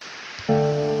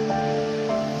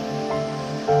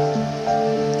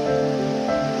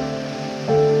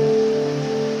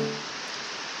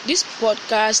This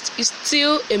podcast is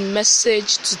still a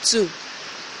message to two,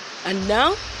 and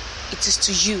now it is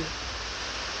to you.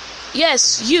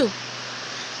 Yes, you,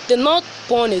 the not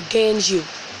born again you,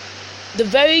 the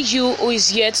very you who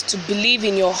is yet to believe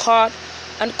in your heart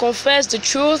and confess the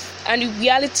truth and the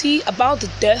reality about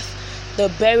the death, the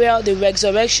burial, the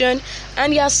resurrection,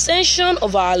 and the ascension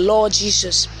of our Lord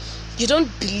Jesus. You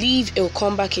don't believe it will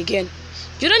come back again.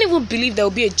 You don't even believe there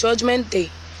will be a judgment day.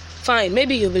 Fine,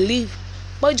 maybe you believe,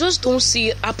 but you just don't see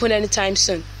it happen anytime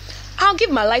soon. I'll give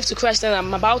my life to Christ and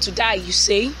I'm about to die, you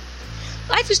say?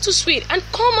 Life is too sweet, and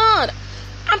come on,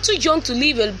 I'm too young to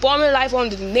live a boring life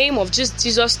under the name of just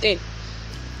Jesus thing.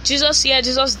 Jesus here,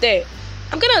 Jesus there.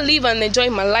 I'm gonna live and enjoy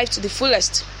my life to the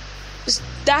fullest. Is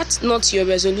that not your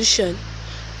resolution?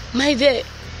 My dear,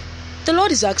 the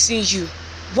Lord is asking you,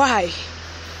 why?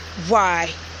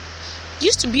 Why? You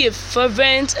used to be a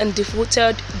fervent and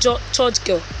devoted church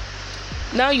girl.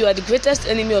 Now you are the greatest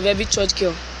enemy of every church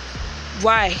girl.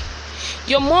 Why?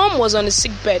 Your mom was on a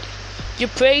sick bed. You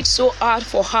prayed so hard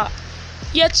for her,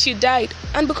 yet she died,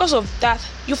 and because of that,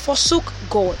 you forsook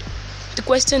God. The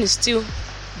question is still,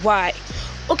 why?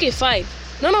 Okay, fine.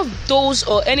 None of those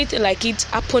or anything like it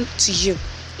happened to you.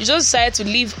 You just decided to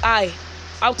live high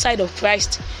outside of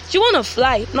Christ. You want to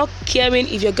fly, not caring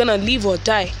if you're gonna live or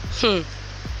die. You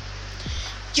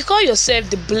call yourself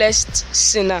the blessed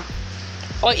sinner,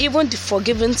 or even the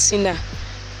forgiven sinner,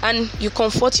 and you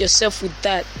comfort yourself with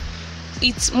that.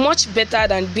 It's much better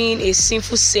than being a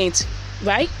sinful saint,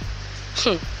 right?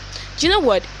 You know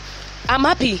what? I'm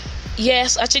happy.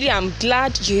 Yes, actually, I'm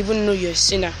glad you even know you're a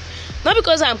sinner. Not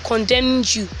because I'm condemning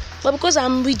you, but because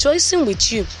I'm rejoicing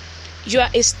with you. You are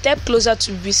a step closer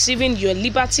to receiving your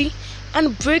liberty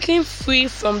and breaking free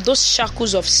from those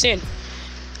shackles of sin.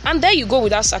 And there you go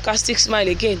with that sarcastic smile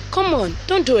again. Come on,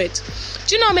 don't do it.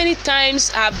 Do you know how many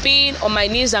times I've been on my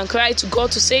knees and cried to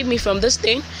God to save me from this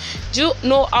thing? Do you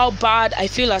know how bad I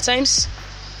feel at times?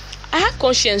 I have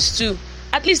conscience too.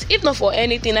 At least, if not for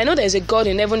anything, I know there's a God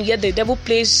in heaven, yet the devil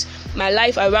plays my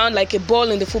life around like a ball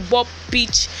in the football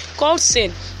pitch called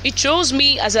sin. He throws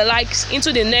me as I like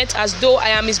into the net as though I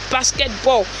am his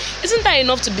basketball. Isn't that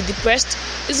enough to be depressed?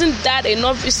 Isn't that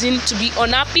enough reason to be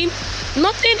unhappy?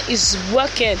 Nothing is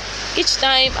working. Each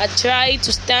time I try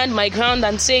to stand my ground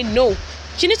and say no,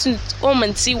 you need to come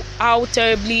and see how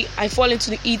terribly I fall into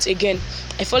the heat again.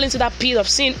 I fall into that pit of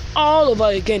sin all over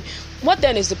again. What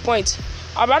then is the point?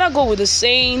 I'd rather go with the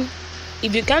saying,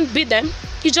 if you can't beat them,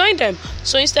 you join them.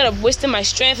 So instead of wasting my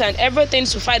strength and everything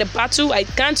to fight a battle I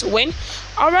can't win,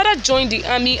 I'd rather join the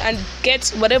army and get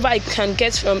whatever I can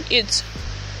get from it.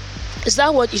 Is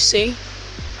that what you say?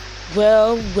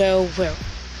 Well.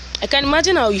 I can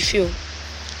imagine how you feel.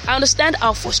 I understand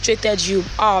how frustrated you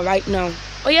are right now.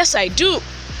 Oh yes, I do.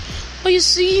 But you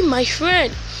see, my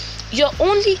friend, you're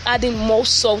only adding more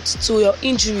salt to your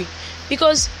injury,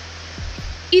 because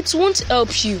it won't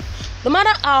help you. No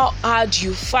matter how hard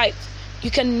you fight, you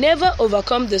can never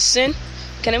overcome the sin.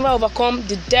 You can never overcome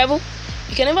the devil.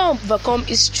 You can never overcome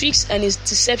his tricks and his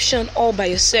deception all by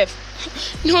yourself.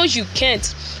 No, you can't.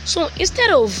 So instead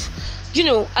of,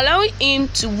 allowing him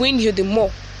to win you the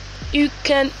more, you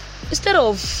can, instead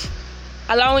of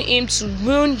allowing him to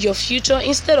ruin your future,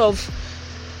 instead of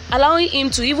allowing him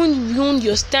to even ruin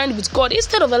your stand with God,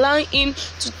 instead of allowing him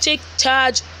to take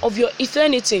charge of your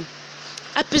eternity,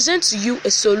 I present to you a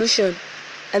solution,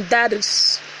 and that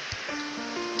is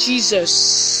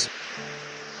Jesus.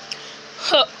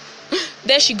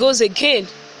 There she goes again,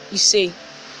 you say.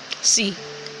 See,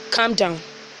 calm down,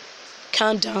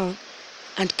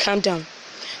 and calm down.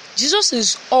 Jesus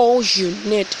is all you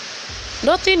need.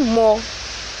 Nothing more,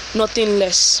 nothing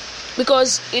less.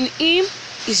 Because in him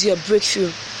is your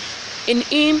breakthrough. In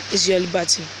him is your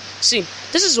liberty. See,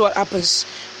 this is what happens.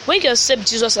 When you accept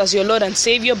Jesus as your Lord and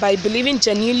Savior by believing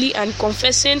genuinely and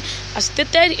confessing, as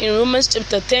stated in Romans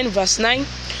chapter 10 verse 9,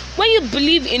 when you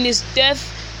believe in his death,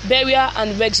 burial,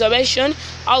 and resurrection,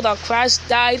 how that Christ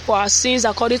died for our sins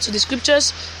according to the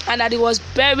scriptures, and that he was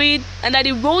buried, and that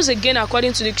he rose again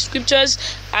according to the scriptures,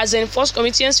 as in 1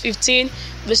 Corinthians 15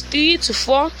 verse 3 to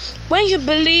 4, when you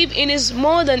believe in his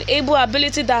more than able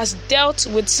ability that has dealt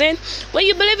with sin, when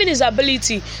you believe in his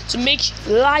ability to make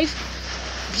life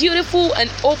beautiful and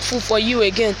hopeful for you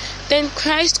again, then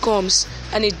Christ comes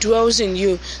and he dwells in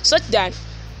you, such that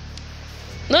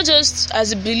not just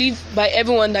as a belief by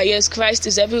everyone that yes, Christ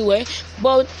is everywhere,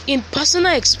 but in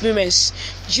personal experience,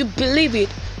 you believe it,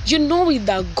 you know it,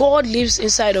 that God lives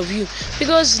inside of you,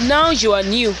 because now you are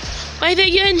new. By the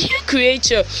you're a new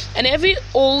creature, and every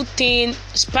old thing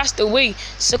is passed away.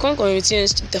 2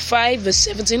 Corinthians chapter 5 verse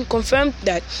 17 confirmed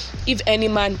that if any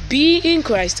man be in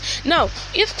Christ. Now,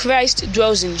 if Christ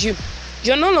dwells in you,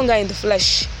 you're no longer in the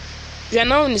flesh. You are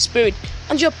now in the spirit,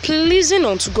 and you're pleasing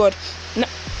unto God. Now,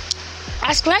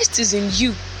 as Christ is in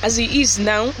you, as he is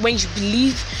now when you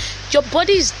believe, your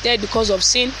body is dead because of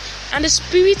sin, and the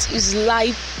spirit is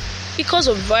life because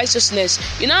of righteousness.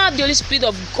 You now have the Holy Spirit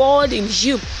of God in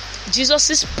you,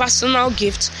 Jesus' personal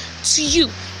gift to you.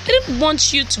 He didn't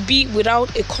want you to be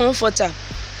without a comforter,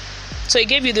 so he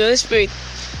gave you the Holy Spirit.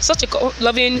 Such a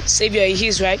loving Savior he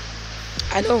is, right?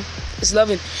 I know, it's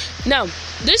loving. Now,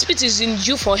 the Holy Spirit is in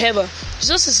you forever.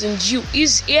 Jesus is in you.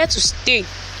 He's here to stay.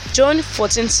 John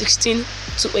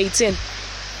 14:16-18.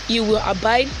 He will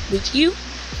abide with you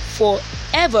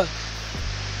forever.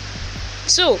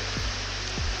 So,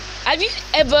 have you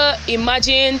ever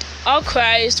imagined how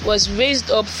Christ was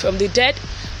raised up from the dead?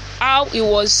 How he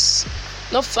was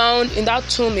not found in that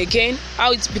tomb again?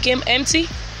 How it became empty?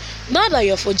 Now that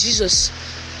you're for Jesus,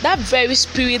 that very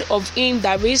spirit of him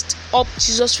that raised up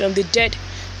Jesus from the dead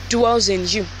dwells in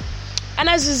you. And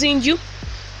as is in you,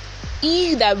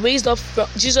 he that raised up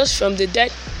Jesus from the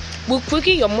dead will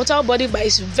quicken your mortal body by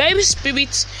his very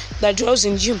spirit that dwells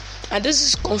in you. And this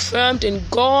is confirmed in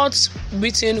God's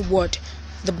written word,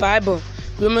 the Bible,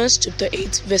 Romans chapter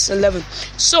 8 verse 11.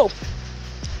 So,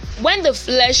 when the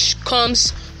flesh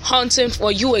comes hunting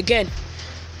for you again,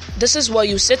 this is what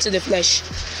you say to the flesh: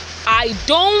 I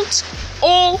don't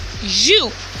owe you.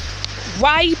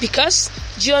 Why? Because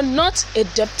you're not a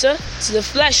debtor to the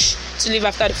flesh to live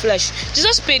after the flesh.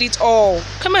 Jesus paid it all.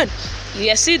 Come on.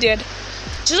 Yes, he did.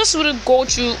 Jesus wouldn't go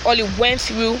through all he went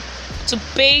through to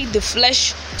pay the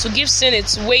flesh, to give sin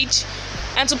its wage,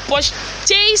 and to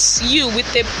purchase you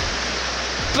with a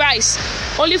price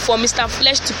only for Mr.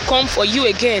 Flesh to come for you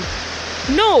again.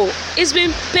 No, it's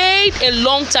been paid a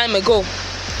long time ago.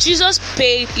 Jesus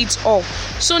paid it all.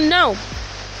 So now,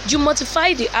 you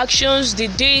mortify the actions, the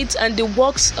deeds, and the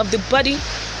works of the body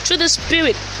through the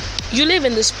Spirit. You live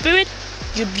in the Spirit.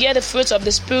 You bear the fruits of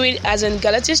the Spirit, as in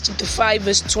Galatians chapter 5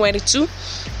 verse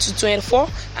 22-24.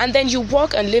 And then you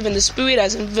walk and live in the Spirit,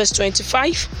 as in verse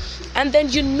 25. And then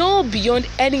you know beyond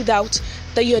any doubt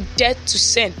that you're dead to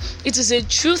sin. It is a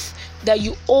truth that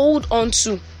you hold on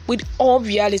to with all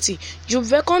reality. You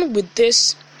reckon with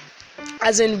this,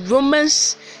 as in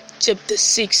Romans chapter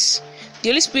 6. The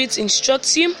Holy Spirit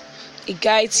instructs you, it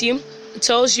guides you, it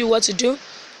tells you what to do.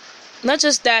 Not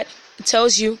just that, it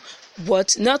tells you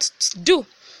what not to do.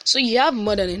 So you have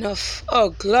more than enough. Oh,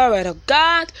 glory to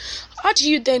God. How do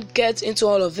you then get into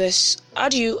all of this? How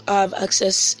do you have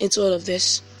access into all of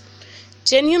this?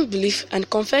 Genuine belief and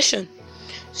confession.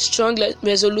 Strong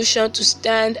resolution to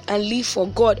stand and live for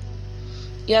God.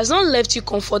 He has not left you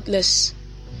comfortless.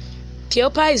 The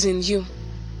helper is in you.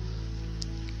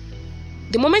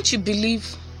 The moment you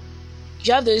believe,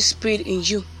 you have the Spirit in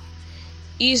you.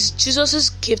 He is Jesus'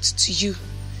 gift to you.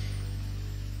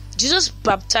 Jesus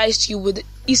baptized you with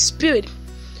his Spirit.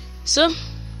 So,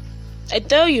 I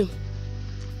tell you,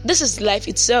 this is life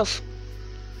itself.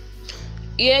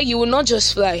 Yeah, you will not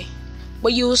just fly,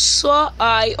 but you will soar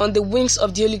high on the wings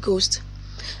of the Holy Ghost.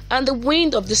 And the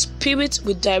wind of the Spirit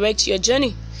will direct your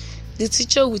journey. The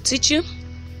teacher will teach you,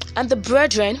 and the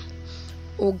brethren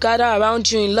will gather around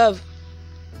you in love.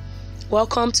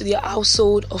 Welcome to the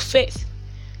household of faith.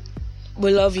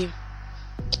 We love you.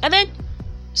 And then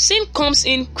sin comes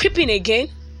in creeping again.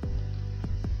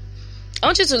 I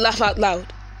want you to laugh out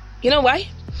loud. You know why?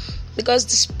 Because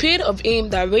the Spirit of him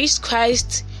that raised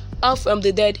Christ up from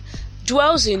the dead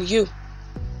dwells in you.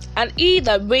 And he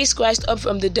that raised Christ up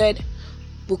from the dead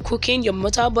will quicken your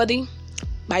mortal body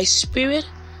by Spirit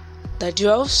that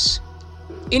dwells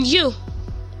in you.